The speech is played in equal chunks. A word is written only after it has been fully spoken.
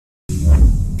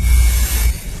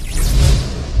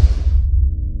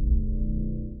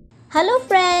Hello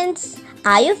friends,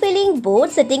 are you feeling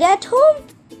bored sitting at home?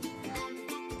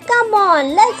 Come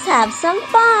on, let's have some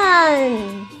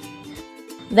fun.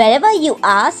 Wherever you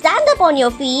are, stand up on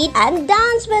your feet and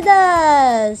dance with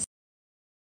us.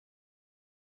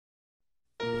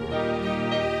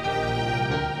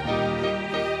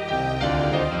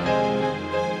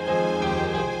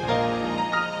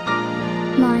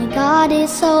 My God is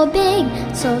so big,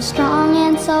 so strong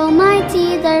and so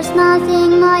mighty, there's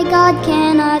nothing my God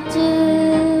cannot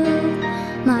do.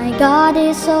 My God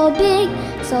is so big,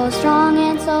 so strong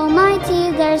and so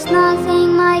mighty, there's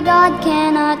nothing my God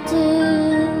cannot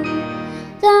do.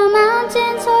 The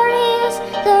mountains are His,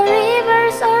 the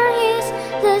rivers are His,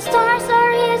 the stars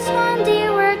are His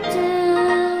handiwork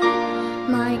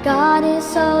too. My God is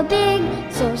so big,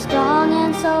 so strong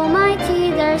and so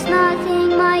mighty, there's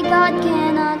nothing my God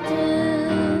cannot do.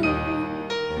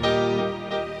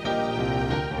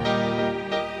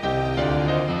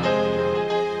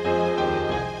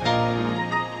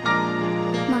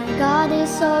 My God is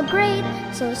so great,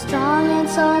 so strong and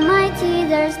so mighty,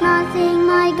 there's nothing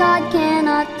my God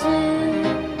cannot do.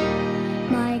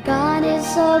 My God is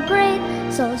so great,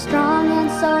 so strong and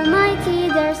so mighty,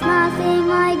 there's nothing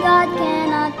my God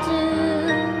cannot do.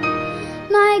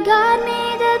 My God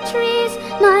made the trees,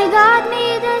 my God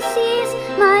made the seas,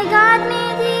 my God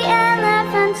made the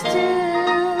elephants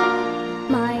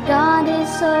too. My God is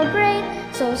so great,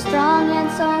 so strong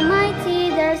and so mighty,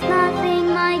 there's nothing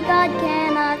my God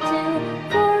cannot do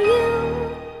for you.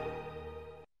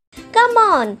 Come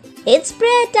on, it's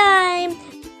prayer time.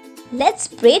 Let's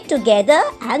pray together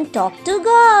and talk to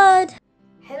God.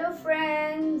 Hello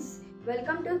friends,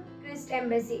 welcome to Christ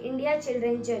Embassy India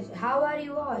Children Church. How are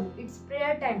you all? It's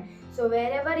prayer time. So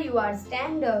wherever you are,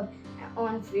 stand up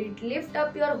on feet, lift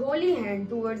up your holy hand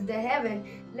towards the heaven.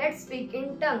 Let's speak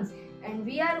in tongues. And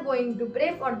we are going to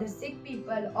pray for the sick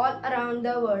people all around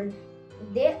the world.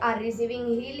 They are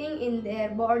receiving healing in their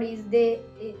bodies.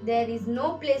 There is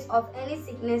no place of any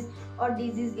sickness or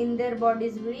disease in their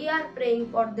bodies. We are praying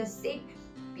for the sick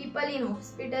people in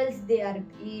hospitals. They are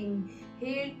being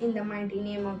healed in the mighty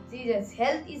name of Jesus.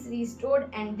 Health is restored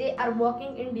and they are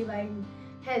walking in divine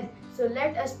health. So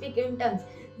let us speak in tongues.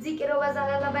 Zikiro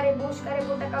bazalala bare bush kare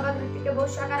buta kabagri ke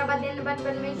busha kara baden ban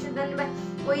ban me shudan ban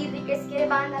oi rikes kere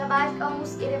bandala bash ka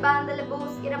mus kere bandala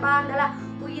bus kere bandala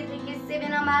oi rikes se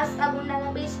bena mas ka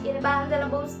bundala bish kere bandala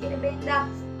bus kere benda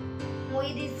oi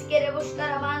dis kere bush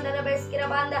kara bandala bes kere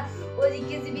banda oi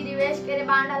rikes biri vesh kere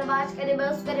bandala bash kere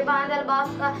bus kere bandala bas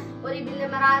ka oi binde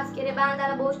maraz kere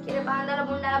bandala bush kere bandala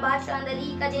bundala bash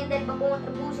andali ka jendel bakon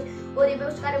bush ori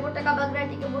bush kare buta ka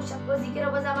bagrati ke bush ko zikiro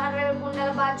bazamara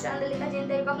bundala bash andali ka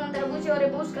jendel bakon bush ori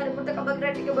bush kare buta ka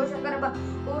bagrati ke bush karba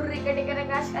urri kete kere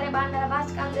kash kare bandala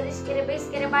bash ka andalish kere bes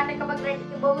kere banda ka bagrati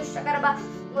ke bush karba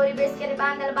ori bes kere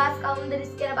bandala bas ka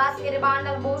andalish kere bas kere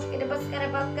bandala bush kere bas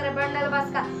kere bandala bas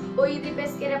ka oi ri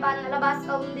bes kere bandala bas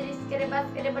ka andalish kere bas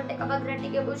kere buta ka bagrati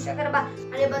ke bush karba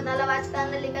ale bandala bash ka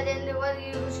andali ka jendel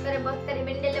ori bush kare bas kare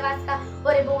bendele bas ka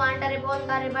ori bu andare bon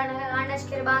kare bandala anash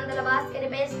kere bandala bas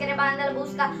kere bes kere bandala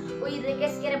bush ka oi ri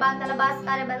kes kere bandala bas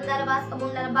kare bandala bas ka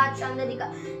bundala bash andali ka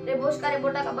re bush kare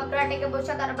buta ka bagrati ke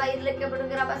bush karba irle ke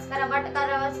buta bas kare bat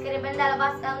kare bas kere bandala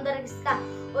bas ka andalish ka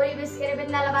ori bes kere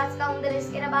bandala bas ka andalish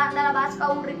kere bandala bas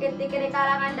ka urri kete kere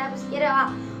kala ganda bus kere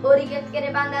ori ket kere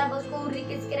bandala bus ko urri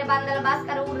kes kere bandala bas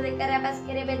kare urri kere bas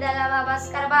kere bandala bas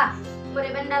karba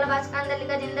ori bandala bas ka andali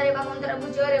ka jindare ba kondra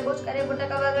bujore bush kare buta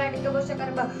ka bagrati ke bush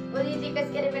karba ori ri kes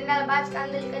kere bandala bas ka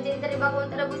andali ka jindare ba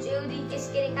kondra bujore ori kes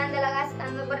kere kandala gas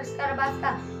kandra bas kar bas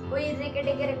ka oi ri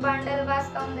kete kere bandala bas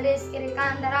ka andres kere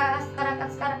kandara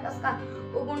gas kas ka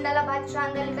Ugundala bacha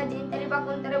andali ka jindare ba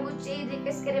kondra bujore ri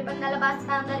kes kere bandala bas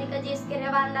ka andali ka jis kere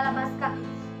bandala bas ka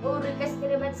ori kes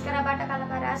kere bas kara bata kala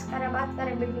karas kara bat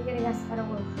kare bindi kere gas kara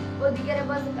bo odi kere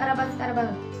bas kara bas kara ba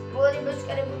ori bush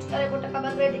kare buta ka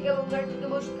bagrati ke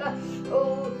bush ka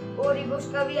ori bush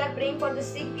ka we are praying for the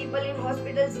sick people in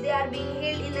hospitals. They are being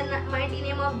healed in the mighty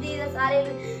name of Jesus.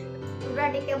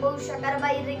 Bagrati ke bush karba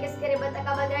iri kes kere bata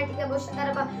ka bagrati ke bush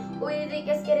karba iri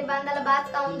kes kere bandala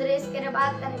bat ka undres kere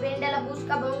bat kare bendala bush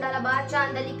ka bundala bacha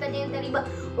andali ka jentari ba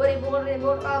ori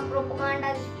bor ka propaganda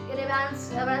kere bans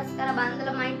kara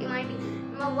bandala mighty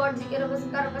God zikiro bas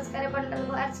kare bandala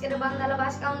bas kere bandala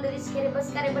bas ka undres kere bas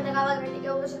kare bata ka bagrati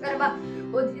ke bush karba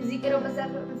odi zikiro bas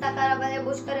kara bare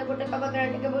bush kare bata ka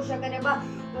bagrati ke bush karba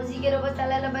zikiro bas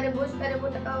ala bare bush kare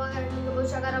bata ka bagrati ke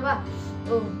bush karba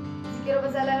zikiro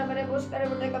bas ala bare bush kare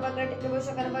bata ka bagrati ke bush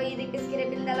karba iri kes kere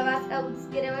bindala bas ka us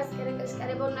kere bas kare kas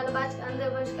kare bondala bas ka andar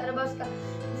bas kare bas ka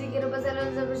Zikir bazala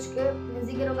zabushke,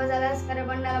 zikir bazala skare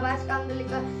bandala bash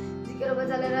kamdalika, zikir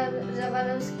bazala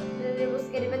zabalus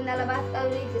buskere bandala bash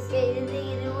kamdalika,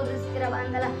 zikir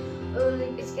bandala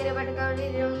iskere batkari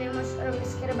namaskar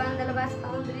iskere bandala bash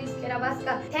kamdalika iskere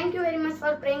baska. Thank you very much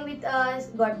for praying with us.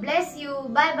 God bless you.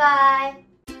 Bye bye.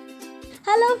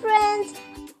 Hello friends,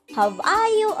 how are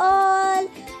you all?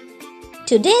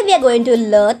 Today we are going to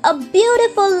learn a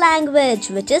beautiful language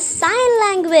which is sign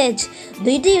language.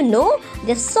 Did you know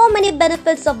there's so many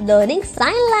benefits of learning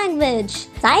sign language?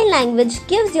 Sign language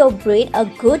gives your brain a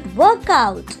good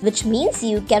workout, which means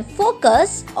you can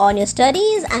focus on your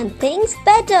studies and things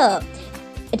better.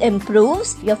 It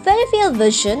improves your peripheral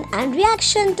vision and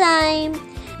reaction time.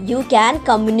 You can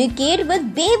communicate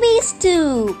with babies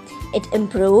too. It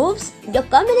improves your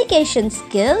communication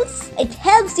skills. It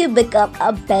helps you become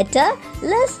a better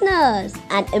listener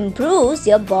and improves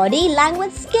your body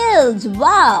language skills.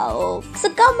 Wow! So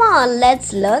come on,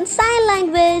 let's learn sign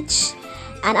language.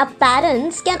 And our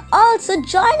parents can also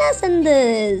join us in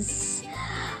this.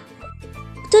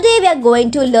 Today we are going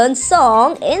to learn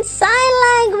song in sign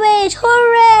language.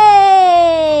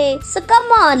 Hooray! So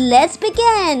come on, let's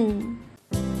begin.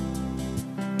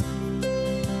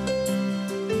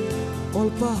 All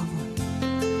power.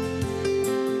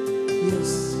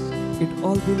 Yes, it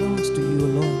all belongs to you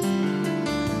alone.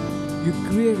 You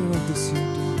creator of this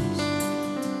universe.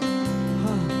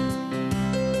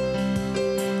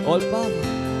 All power.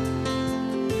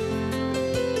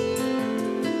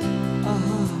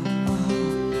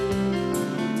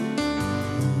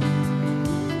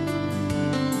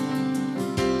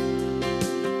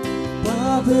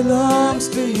 Power belongs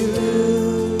to you.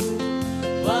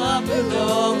 Power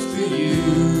belongs to you.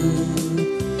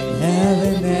 In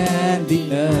heaven and the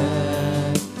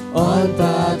earth, all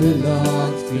power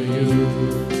belongs to you.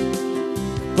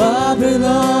 Power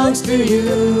belongs to you.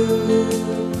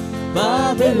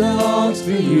 Power belongs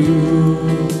to you.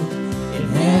 In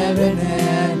heaven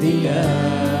and the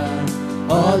earth,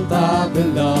 all power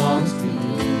belongs to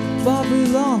you. Power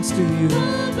belongs to you.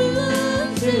 Power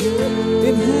belongs to you.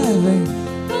 In heaven,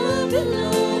 power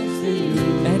belongs to you.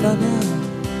 And on earth,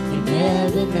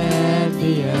 heaven and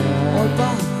the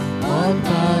earth, all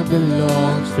power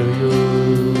belongs to you.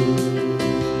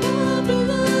 Power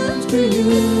belongs to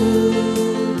you.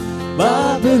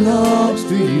 Power belongs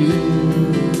to you.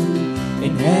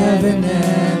 In heaven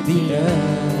and the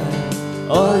earth,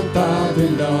 all power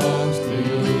belongs to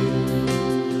you.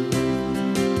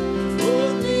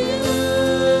 Only you,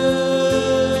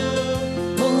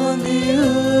 only you.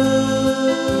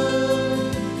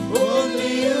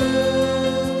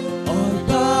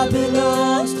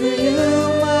 Belongs to you,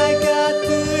 my God,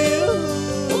 to you.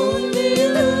 Only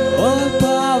you. All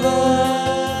power.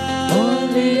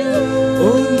 Only you.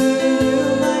 Only you,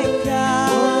 my God.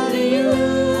 Only you.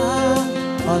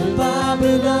 All power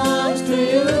belongs to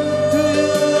you. To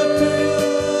you, to you.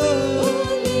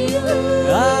 Only you.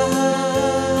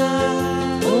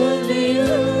 Only you.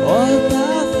 All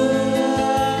power.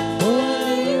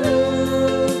 Only you.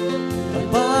 All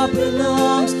power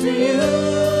belongs to you.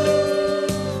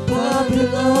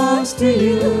 Belongs to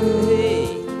you.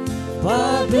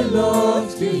 Power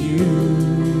belongs to you.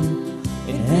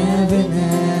 In heaven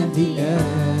and the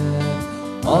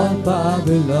earth, all power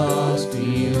belongs to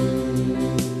you.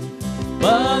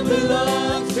 Power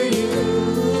belongs to you.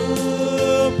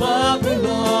 Power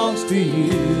belongs to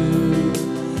you.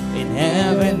 In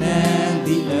heaven and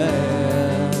the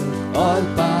earth, all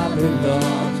power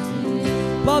belongs to you.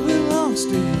 Power belongs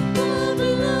to you. Power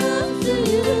belongs to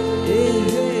you.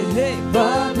 Hey,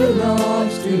 power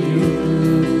belongs to you.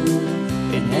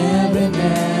 In heaven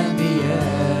and the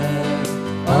earth,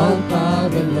 all power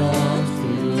belongs to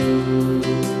you.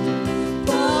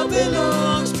 Power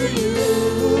belongs to you.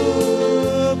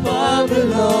 Power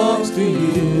belongs to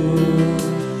you.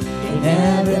 In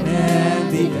heaven and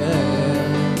the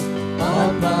earth,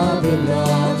 all power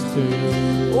belongs to you.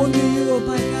 Only you,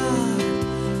 my God.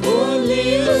 Only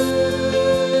you.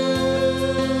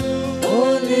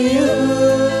 Only you.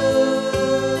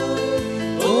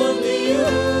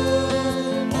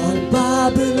 Power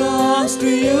belongs to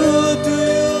you, to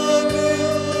you, to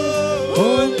you.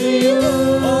 Only you,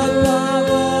 all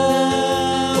power.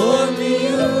 Only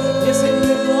you, yes, it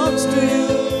belongs to you.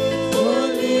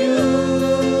 Only you,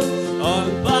 all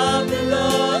power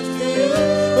belongs to you.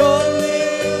 Only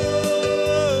you,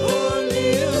 only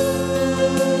you,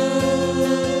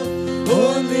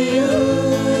 only you,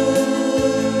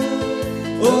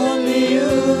 only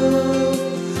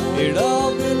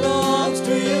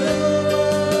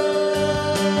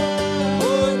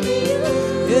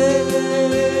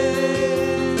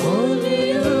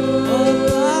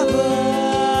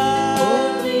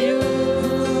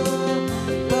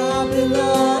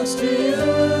belongs to you.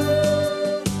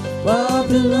 Power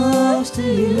belongs to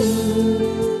you.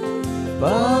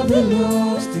 Power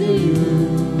belongs to you.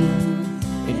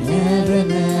 In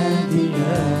heaven and the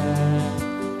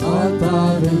earth, all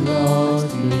power belongs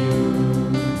to you.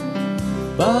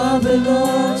 Power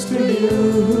belongs to you.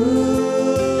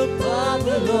 Power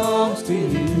belongs to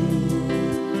you.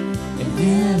 In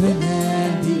heaven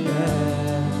and the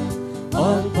earth,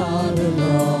 all power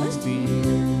belongs to you.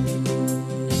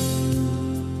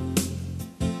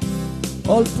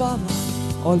 All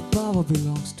power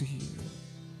belongs to you.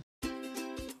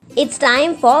 It's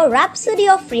time for Rhapsody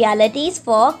of Realities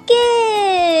for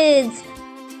Kids.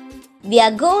 We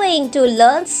are going to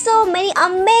learn so many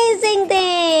amazing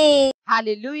things.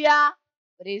 Hallelujah.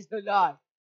 Praise the Lord.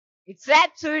 It's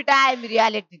Rhapsody time,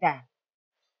 reality time.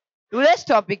 Today's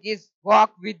topic is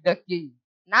Walk with the King.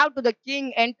 Now to the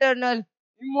King, eternal,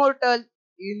 immortal,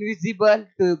 invisible,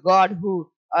 to God who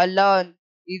alone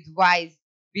is wise,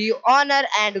 be honor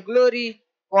and glory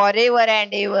forever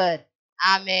and ever.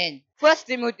 Amen. 1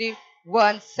 Timothy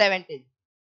 1:17.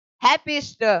 Happy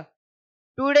Easter.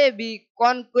 Today we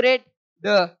commemorate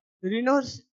the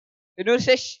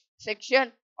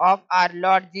resurrection of our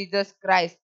Lord Jesus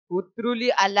Christ, who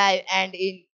truly alive and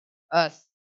in us.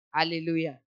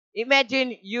 Hallelujah.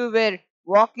 Imagine you were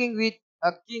walking with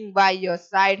a king by your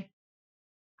side.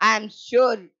 I am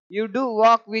sure you do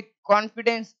walk with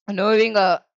confidence, knowing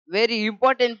a very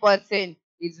important person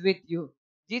is with you.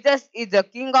 Jesus is the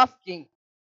King of Kings.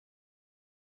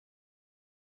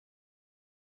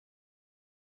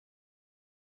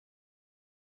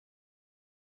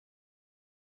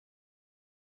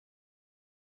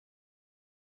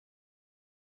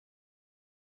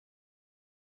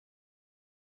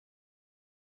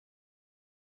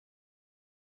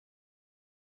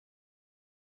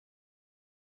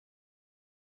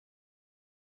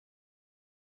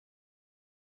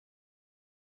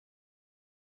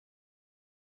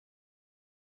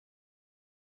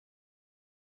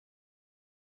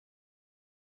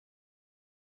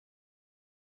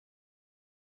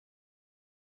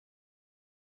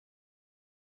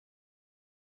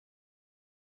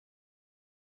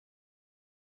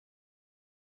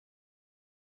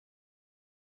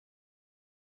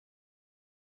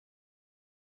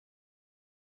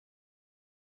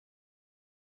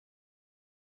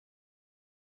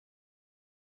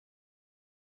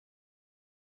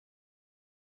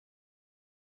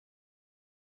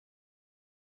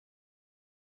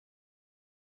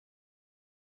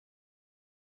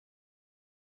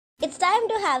 It's time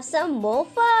to have some more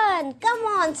fun. Come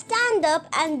on, stand up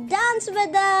and dance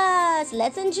with us.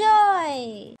 Let's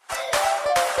enjoy.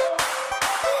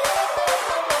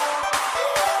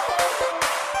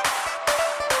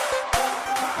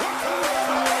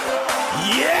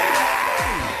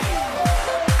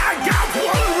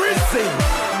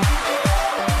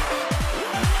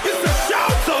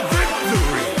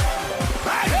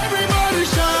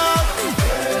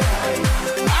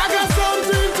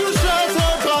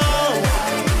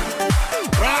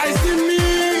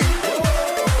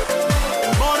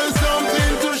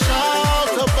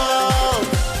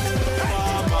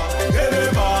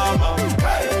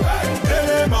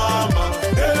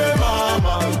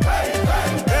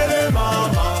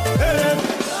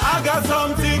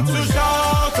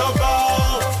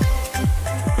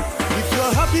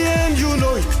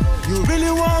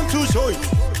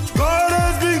 God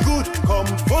has been good. Come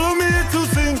follow me to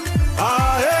sing.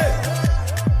 Ah, hey.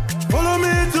 Follow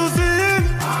me to sing.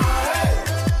 Ah, hey.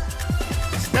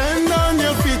 Stand on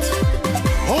your feet.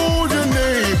 Hold your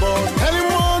neighbor. Tell him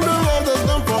what the Lord has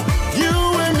done for you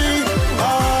and me.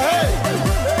 Ah, hey.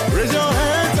 Raise your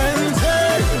hands and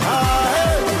say, ah,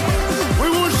 hey. We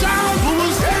will shout. We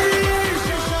will sing.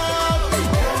 Shout.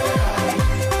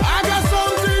 I got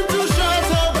something to shout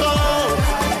about.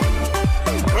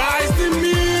 Christ in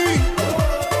me.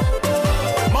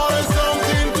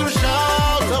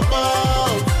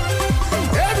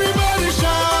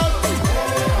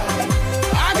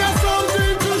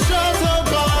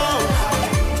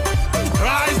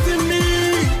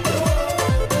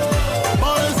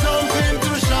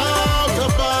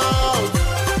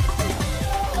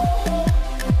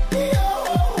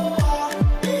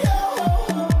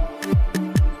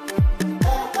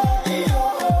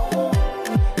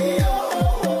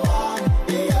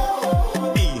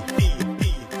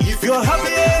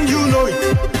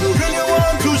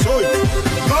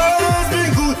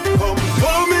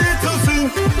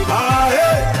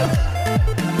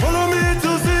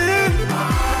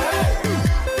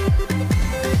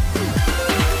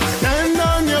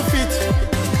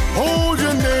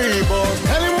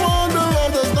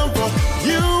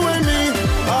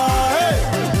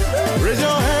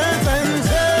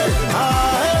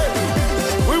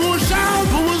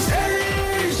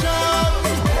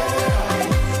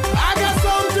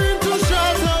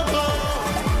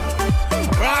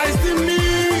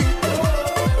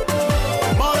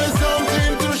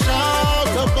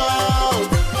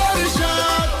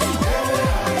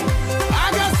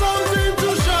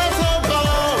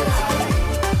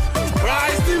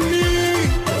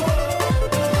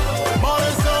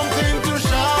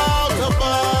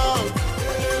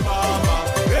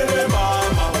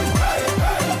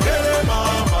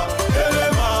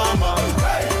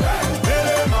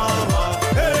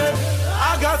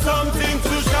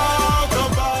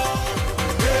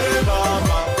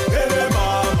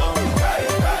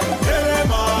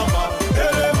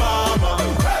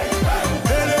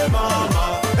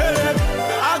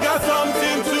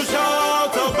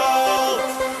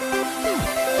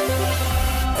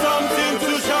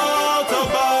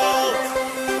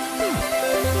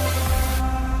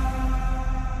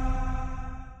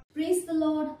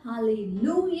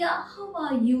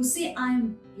 are you? Say, I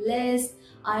am blessed,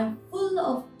 I am full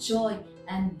of joy.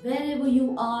 And wherever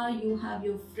you are, you have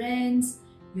your friends,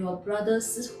 your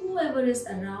brothers, whoever is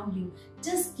around you.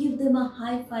 Just give them a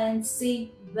high five and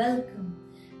say, welcome.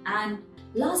 And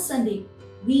last Sunday,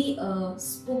 we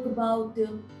spoke about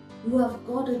you have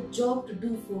got a job to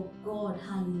do for God.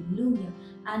 Hallelujah.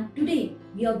 And today,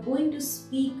 we are going to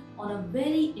speak on a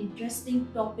very interesting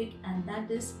topic, and that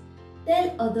is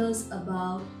tell others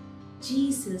about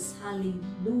Jesus.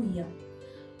 Hallelujah.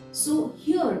 So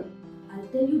here, I'll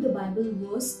tell you the Bible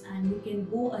verse, and you can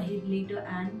go ahead later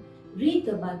and read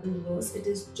the Bible verse. It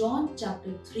is John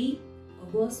chapter 3,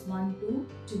 verse 1 to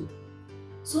 2.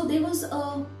 So there was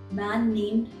a man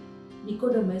named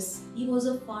Nicodemus. He was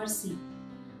a Pharisee,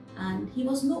 and he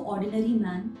was no ordinary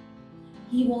man.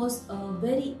 He was a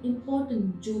very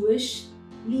important Jewish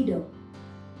leader.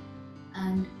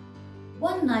 And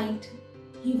one night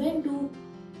he went to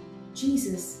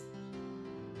Jesus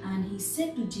and he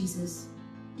said to Jesus,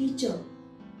 "Teacher,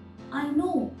 I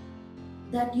know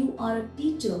that you are a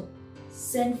teacher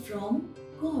sent from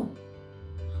God.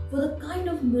 For the kind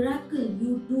of miracle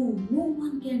you do, no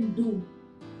one can do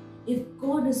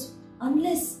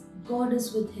unless God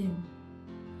is with him."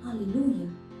 Hallelujah.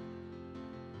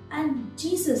 And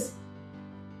Jesus,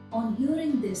 on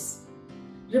hearing this,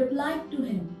 replied to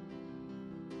him.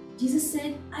 Jesus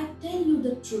said, "I tell you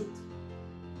the truth.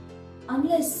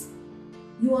 Unless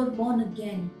you are born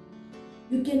again,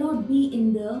 you cannot be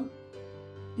in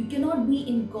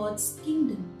God's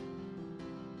kingdom."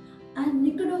 And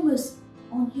Nicodemus,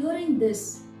 on hearing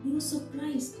this, he was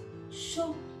surprised,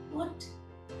 shocked. What?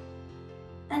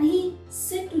 And he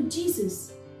said to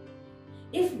Jesus,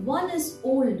 "If one is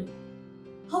old,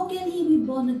 how can he be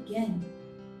born again?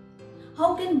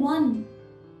 How can one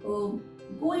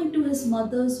go into his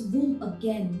mother's womb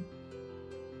again?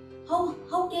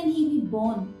 How can he be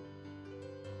born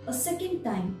a second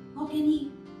time? How can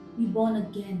he be born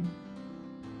again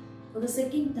for the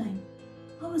second time?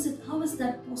 How is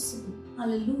that possible?"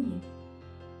 Hallelujah.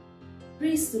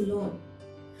 Praise the Lord.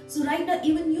 So right now,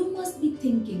 even you must be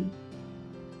thinking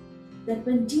that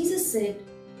when Jesus said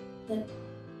that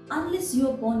unless you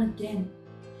are born again,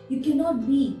 you cannot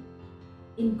be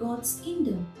in God's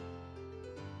kingdom.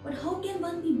 But how can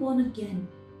one be born again?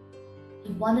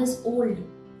 If one is old,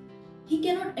 he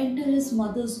cannot enter his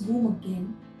mother's womb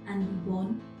again and be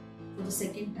born for the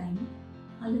second time.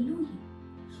 Hallelujah.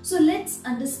 So let's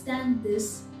understand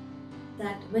this,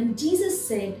 that when Jesus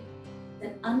said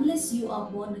that unless you are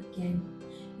born again,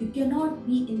 you cannot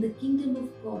be in the kingdom of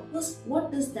God,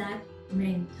 what does that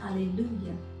mean?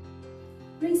 Hallelujah.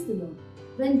 Praise the Lord.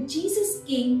 When Jesus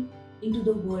came into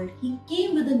the world, he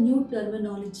came with a new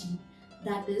terminology,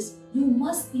 that is, you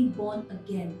must be born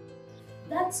again.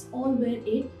 That's all where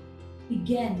it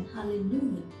began.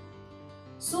 Hallelujah.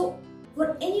 So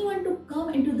for anyone to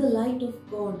come into the light of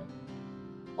God,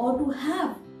 or to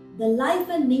have the life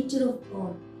and nature of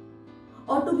God,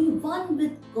 or to be one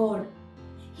with God,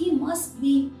 he must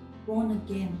be born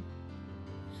again.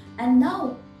 And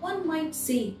now one might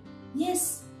say,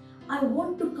 yes, I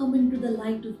want to come into the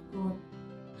light of God.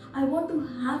 I want to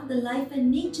have the life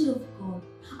and nature of God.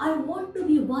 I want to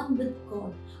be one with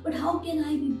God. But how can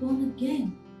I be born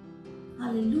again?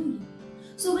 Hallelujah.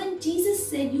 So when Jesus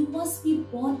said you must be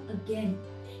born again,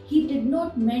 he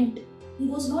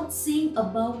was not saying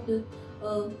about the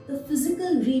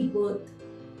physical rebirth.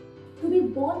 To be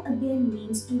born again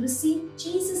means to receive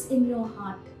Jesus in your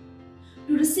heart,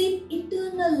 to receive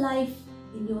eternal life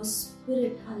in your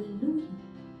spirit. Hallelujah.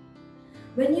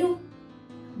 When you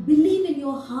believe in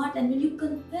your heart and when you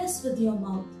confess with your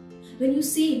mouth, when you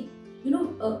say,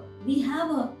 we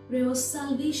have a prayer of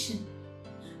salvation.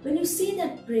 When you say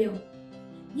that prayer,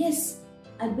 yes,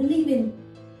 I believe in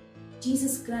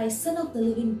Jesus Christ, Son of the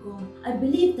living God. I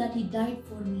believe that he died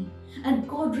for me and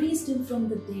God raised him from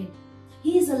the dead.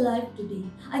 He is alive today.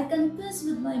 I confess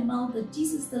with my mouth that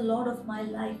Jesus is the Lord of my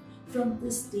life from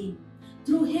this day.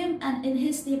 Through him and in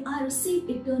his name, I receive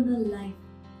eternal life.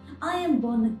 I am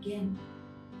born again.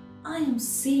 I am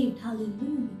saved.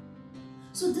 Hallelujah.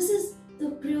 So this is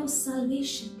the prayer of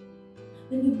salvation.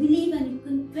 When you believe and you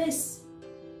confess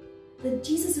that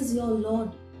Jesus is your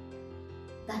Lord,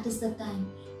 that is the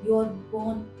time you are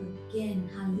born again.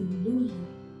 Hallelujah.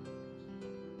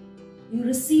 You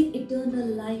receive eternal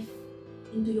life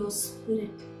into your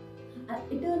spirit.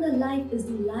 And eternal life is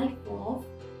the life of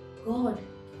God.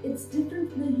 It's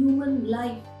different from the human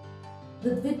life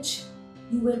with which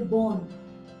you were born.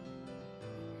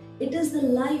 It is the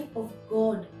life of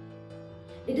God.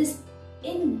 It is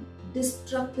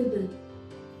indestructible,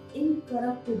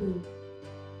 incorruptible.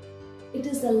 It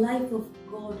is the life of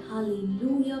God.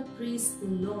 Hallelujah. Praise the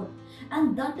Lord.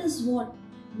 And that is what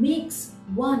makes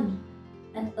one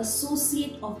an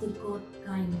associate of the God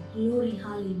kind. Glory.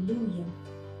 Hallelujah.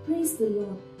 Praise the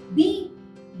Lord.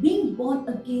 Being born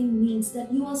again means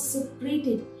that you are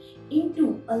separated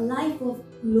into a life of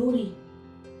glory,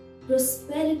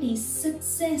 prosperity,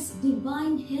 success,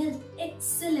 divine health,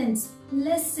 excellence,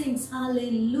 blessings.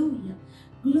 Hallelujah.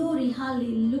 Glory.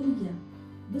 Hallelujah.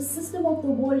 The system of the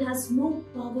world has no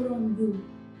power on you.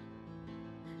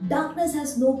 Darkness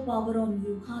has no power on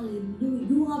you. Hallelujah.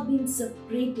 You have been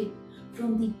separated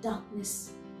from the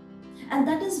darkness. And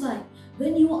that is why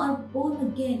when you are born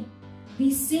again,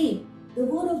 we say, the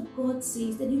word of God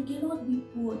says that you cannot be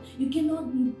poor, you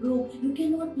cannot be broke, you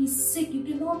cannot be sick, you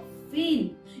cannot fail,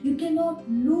 you cannot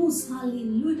lose.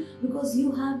 Hallelujah. Because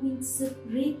you have been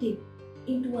separated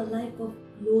into a life of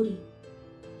glory.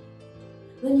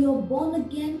 When you are born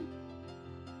again,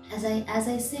 as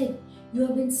I said, you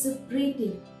have been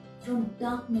separated from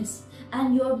darkness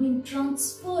and you have been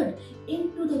transferred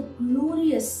into the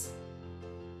glorious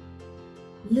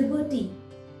liberty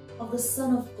of the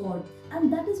Son of God.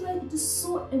 And that is why it is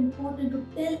so important to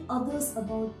tell others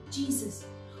about Jesus.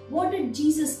 What did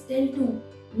Jesus tell to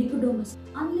Nicodemus?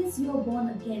 Unless you are born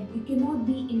again, you cannot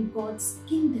be in God's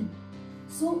kingdom.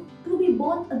 So to be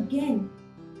born again,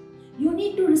 you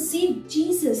need to receive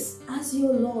Jesus as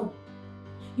your Lord.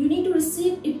 You need to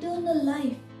receive eternal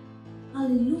life.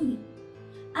 Hallelujah.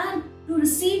 And to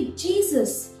receive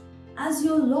Jesus as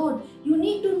your Lord, you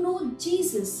need to know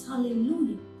Jesus.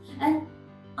 Hallelujah. And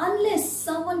unless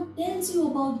someone tells you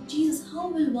about Jesus, how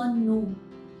will one know?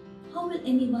 How will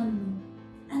anyone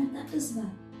know? And that is why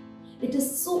it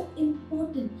is so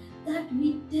important that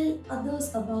we tell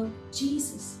others about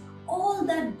Jesus. All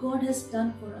that God has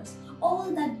done for us,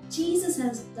 all that Jesus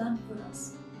has done for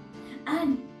us.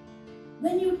 And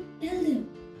when you tell them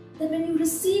that when you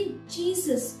receive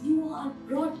Jesus, you are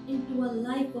brought into a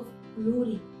life of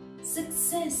glory,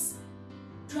 success,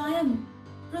 triumph,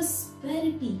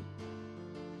 prosperity.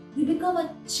 You become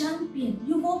a champion.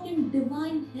 You walk in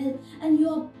divine health and you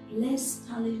are blessed.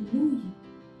 Hallelujah.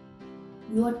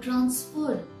 You are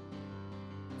transferred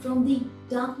from the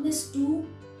darkness to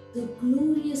the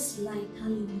glorious light.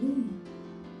 Hallelujah.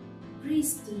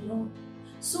 Praise the Lord.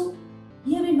 So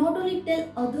here we not only tell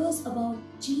others about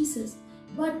Jesus,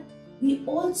 but we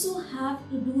also have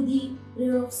to do the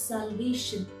prayer of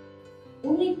salvation.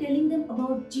 Only telling them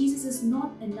about Jesus is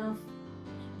not enough.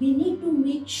 We need to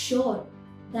make sure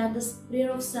that the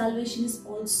prayer of salvation is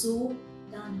also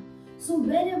done. So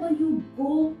wherever you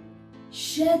go,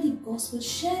 share the gospel,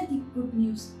 share the good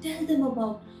news, tell them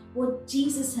about what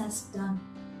Jesus has done.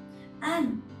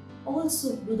 And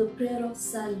also do the prayer of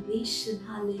salvation.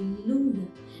 Hallelujah.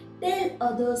 Tell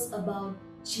others about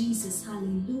Jesus.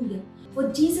 Hallelujah.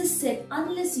 For Jesus said,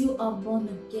 unless you are born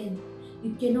again,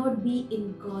 you cannot be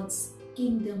in God's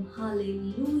kingdom.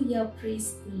 Hallelujah.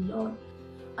 Praise the Lord.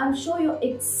 I'm sure you're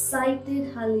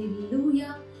excited.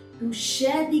 Hallelujah. To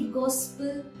share the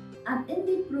gospel. And in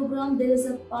the program, there is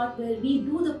a part where we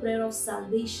do the prayer of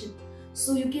salvation.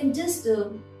 So you can just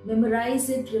memorize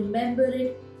it, remember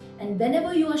it. And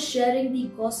whenever you are sharing the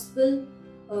gospel,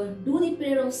 do the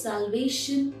prayer of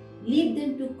salvation, lead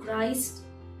them to Christ.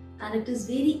 And it is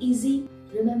very easy.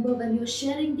 Remember, when you're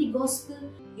sharing the gospel,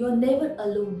 you're never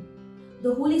alone.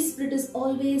 The Holy Spirit is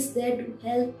always there to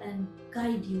help and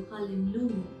guide you.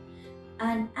 Hallelujah.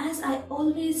 And as I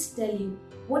always tell you,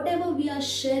 whatever we are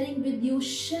sharing with you,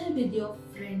 share with your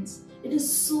friends. It is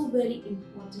so very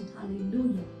important.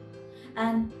 Hallelujah.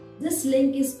 And this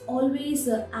link is always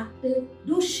active.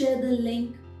 Do share the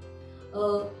link.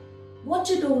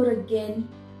 Watch it over again.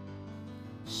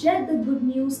 Share the good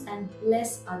news and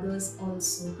bless others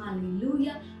also.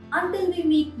 Hallelujah. Until we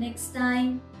meet next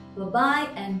time, bye-bye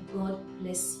and God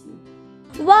bless you.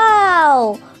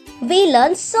 Wow! We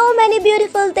learned so many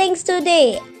beautiful things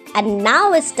today. And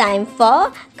now it's time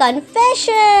for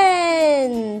confessions.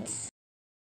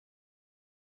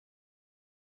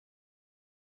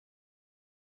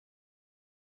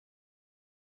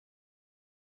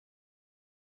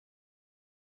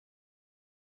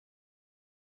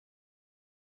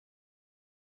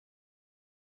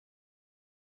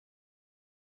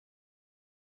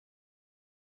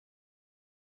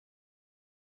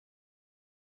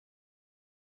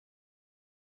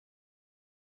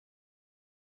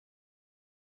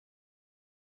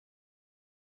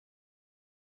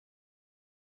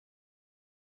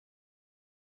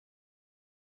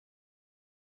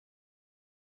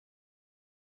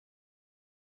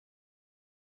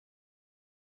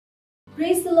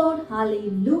 Praise the Lord.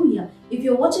 Hallelujah. If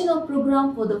you're watching our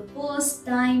program for the first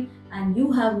time and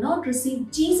you have not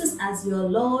received Jesus as your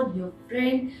Lord, your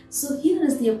friend, so here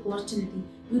is the opportunity.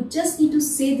 You just need to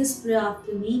say this prayer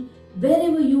after me.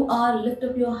 Wherever you are, lift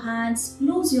up your hands,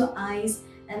 close your eyes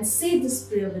and say this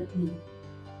prayer with me.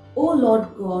 Oh Lord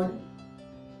God,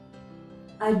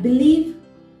 I believe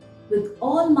with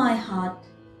all my heart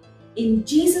in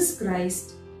Jesus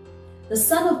Christ, the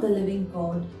Son of the living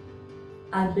God.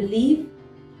 I believe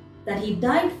that He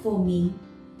died for me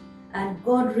and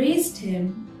God raised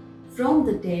Him from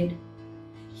the dead.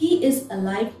 He is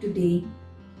alive today.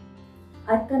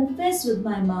 I confess with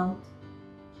my mouth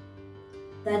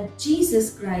that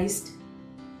Jesus Christ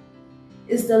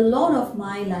is the Lord of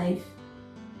my life.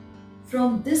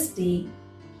 From this day,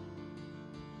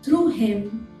 through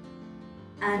Him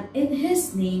and in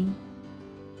His name,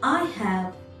 I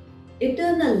have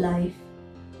eternal life.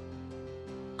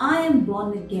 I am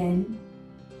born again.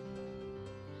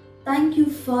 Thank you,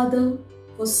 Father,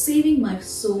 for saving my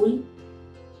soul.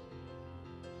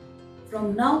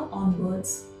 From now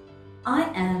onwards, I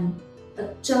am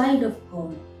a child of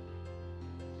God.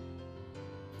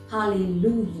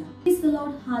 Hallelujah. Praise the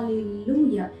Lord.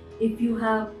 Hallelujah. If you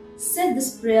have said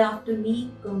this prayer after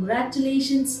me,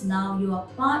 congratulations. Now you are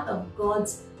part of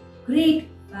God's great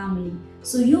family.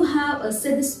 So you have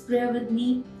said this prayer with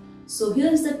me. So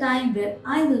here is the time where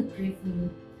I will pray for you.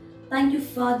 Thank you,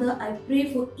 Father. I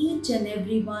pray for each and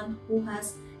everyone who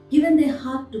has given their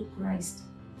heart to Christ.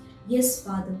 Yes,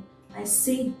 Father, I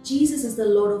say Jesus is the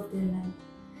Lord of their life.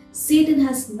 Satan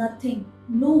has nothing,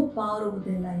 no power over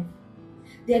their life.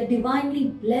 They are divinely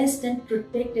blessed and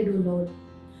protected, O Lord.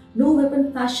 No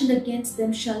weapon fashioned against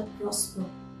them shall prosper.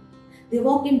 They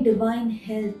walk in divine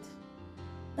health.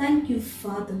 Thank you,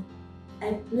 Father.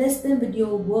 I bless them with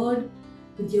your word,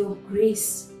 with your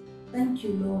grace. Thank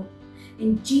you, Lord.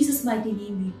 In Jesus' mighty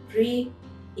name we pray.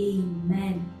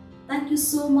 Amen. Thank you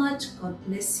so much. God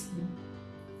bless you.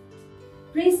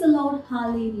 Praise the Lord.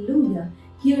 Hallelujah.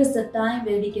 Here is the time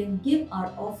where we can give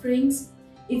our offerings.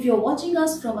 If you're watching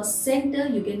us from a center,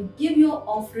 you can give your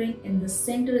offering in the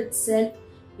center itself.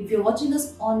 If you're watching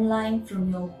us online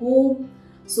from your home,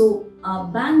 so our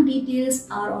bank details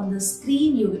are on the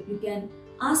screen. You can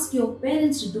ask your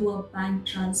parents to do a bank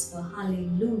transfer.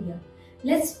 Hallelujah.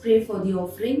 Let's pray for the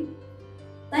offering.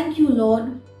 Thank you,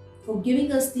 Lord, for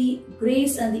giving us the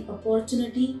grace and the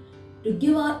opportunity to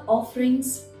give our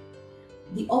offerings.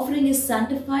 The offering is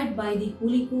sanctified by the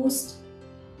Holy Ghost.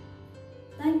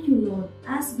 Thank you, Lord.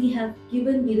 As we have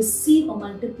given, we receive a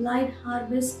multiplied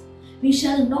harvest. We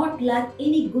shall not lack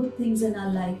any good things in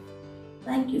our life.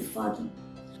 Thank you, Father.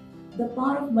 The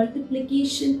power of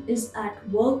multiplication is at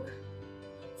work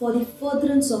for the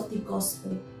furtherance of the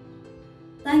gospel.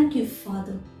 Thank you,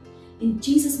 Father. In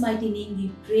Jesus' mighty name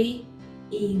we pray.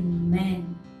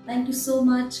 Amen. Thank you so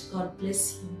much. God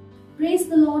bless you. Praise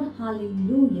the Lord.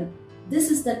 Hallelujah.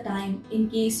 This is the time, in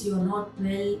case you are not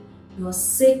well, you are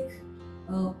sick,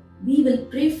 we will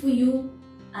pray for you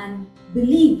and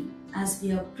believe as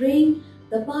we are praying,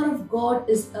 the power of God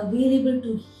is available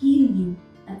to heal you.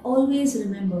 And always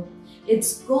remember,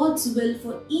 it's God's will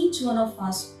for each one of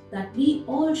us that we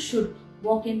all should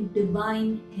walk in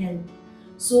divine health.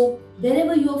 So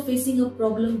wherever you are facing a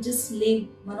problem, just lay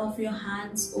one of your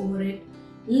hands over it,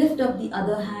 lift up the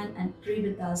other hand and pray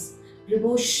with us.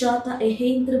 Riboshata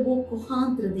ehentrebo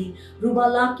kuhantrade,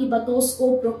 rubalaki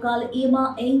batosko prokal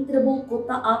ima entrebo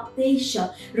kota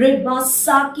aptesha,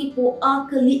 rebasaki po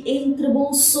akali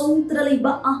entrebo sontrali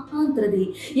ba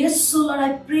ahantrade. Yes, so Lord,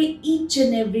 I pray each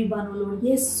and every one, oh Lord.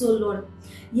 Yes, so Lord.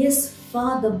 Yes,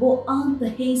 Father, bo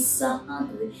anta he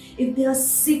sahantrade. If they are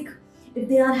sick, if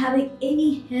they are having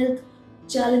any health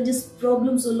challenges,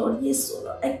 problems, oh Lord, yes, oh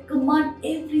Lord, I command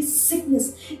every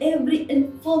sickness, every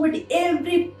infirmity,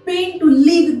 every pain to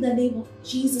leave in the name of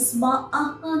Jesus. Ma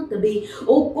ahantabe,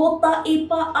 o kota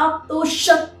ipa apto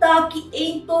shatta ki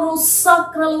entoro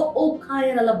sakralo o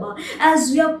kayaralaba.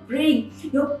 As we are praying,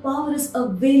 your power is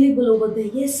available over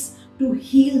there, yes, to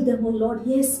heal them, oh Lord,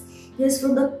 yes, yes,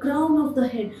 from the crown of the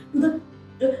head to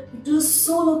the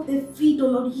sole of their feet, oh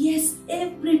Lord. Yes,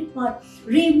 every part.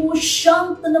 Remo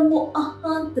shantana mo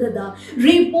ahantrada.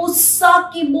 Rebo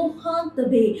saki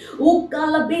mohantabe. O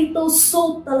kalabeto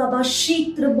so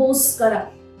talabashitra boskara.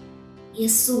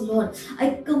 Yes, so Lord,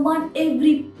 I command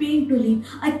every pain to leave.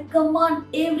 I command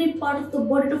every part of the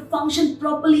body to function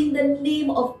properly in the name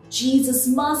of Jesus.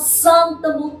 Ma santa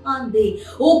mohande.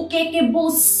 O keke bo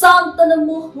santa na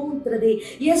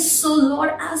mohontrade. Yes, so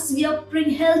Lord, as we are praying,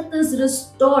 health is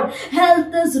restored.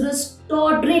 Health is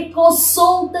restored. Reko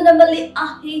sonta na mali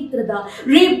ahentrada.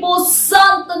 Repo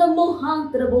santa na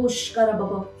mohantra boshkara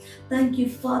baba. Thank you,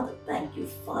 Father. Thank you,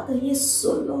 Father. Yes,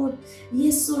 so Lord.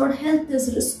 Yes, so Lord. Health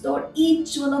is restored.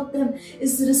 Each one of them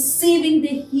is receiving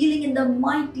their healing in the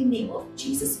mighty name of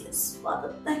Jesus. Yes,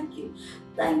 Father. Thank you.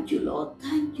 Thank you, Lord.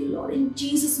 Thank you, Lord. In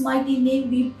Jesus' mighty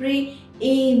name we pray.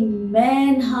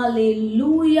 Amen.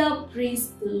 Hallelujah. Praise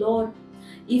the Lord.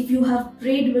 If you have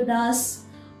prayed with us,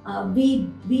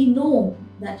 we know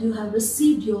that you have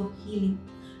received your healing.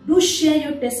 Do share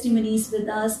your testimonies with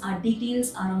us. Our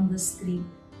details are on the screen.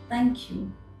 Thank you.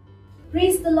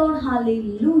 Praise the Lord.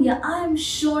 Hallelujah. I am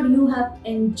sure you have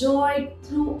enjoyed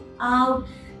throughout.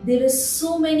 There is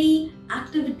so many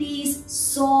activities,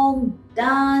 song,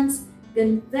 dance,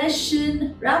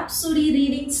 confession, rhapsody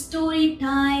reading, story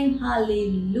time.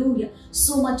 Hallelujah.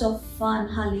 So much of fun.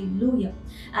 Hallelujah.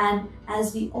 And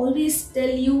as we always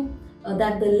tell you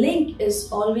that the link is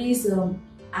always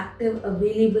active,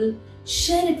 available.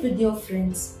 Share it with your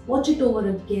friends. Watch it over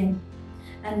again.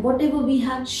 And whatever we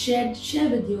have shared, share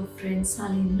with your friends.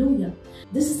 Hallelujah.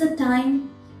 This is the time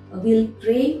we'll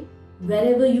pray.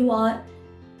 Wherever you are,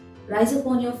 rise up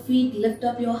on your feet, lift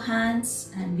up your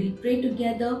hands, and we'll pray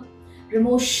together.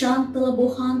 Remo shantala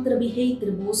bohantra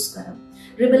biheitra boskaram.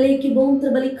 Rebeleki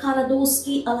bontra balikara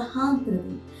doski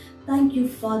alhantravi. Thank you,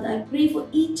 Father. I pray for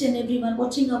each and everyone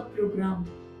watching our program.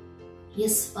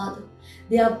 Yes, Father.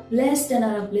 They are blessed and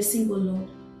are a blessing, O Lord.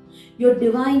 Your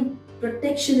divine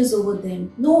protection is over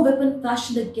them. No weapon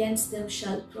fashioned against them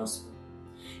shall prosper.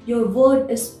 Your word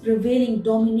is prevailing,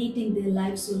 dominating their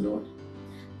lives, O Lord.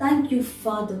 Thank you,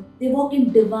 Father. They walk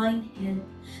in divine health.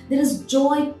 There is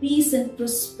joy, peace, and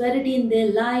prosperity in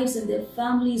their lives and their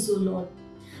families, O Lord.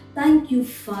 Thank you,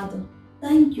 Father.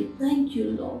 Thank you,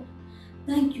 Lord.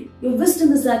 Thank you. Your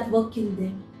wisdom is at work in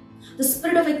them. The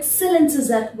spirit of excellence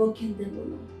is at work in them, O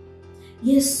Lord.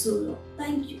 Yes, O Lord.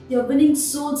 Thank you. They are winning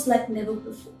souls like never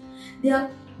before. They are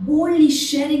boldly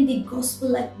sharing the gospel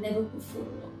like never before,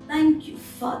 Lord. Thank you,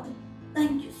 Father.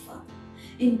 Thank you, Father.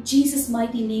 In Jesus'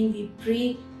 mighty name we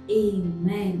pray.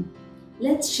 Amen.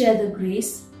 Let's share the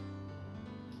grace,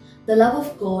 the love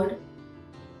of God,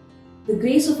 the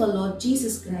grace of our Lord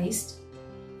Jesus Christ,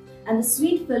 and the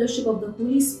sweet fellowship of the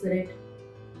Holy Spirit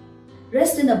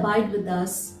rest and abide with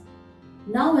us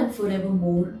now and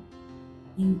forevermore.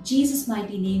 In Jesus'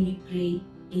 mighty name we pray.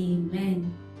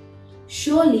 Amen.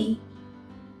 Surely,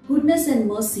 goodness and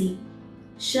mercy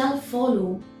shall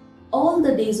follow all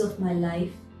the days of my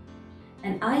life,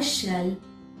 and I shall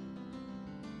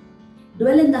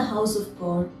dwell in the house of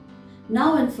God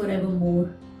now and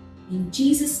forevermore. In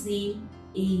Jesus' name,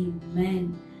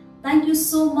 amen. Thank you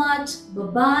so much.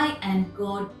 Bye-bye and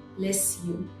God bless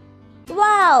you.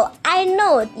 Wow, I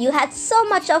know you had so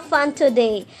much of fun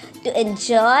today. To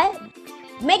enjoy,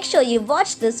 make sure you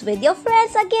watch this with your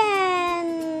friends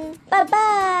again.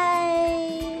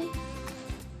 Bye-bye.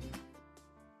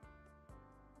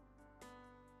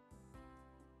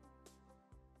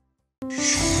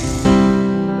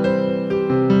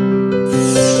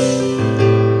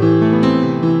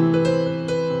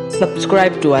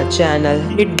 Subscribe to our channel,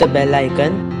 hit the bell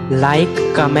icon, like,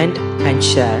 comment and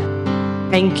share.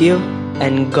 Thank you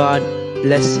and God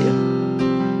bless you.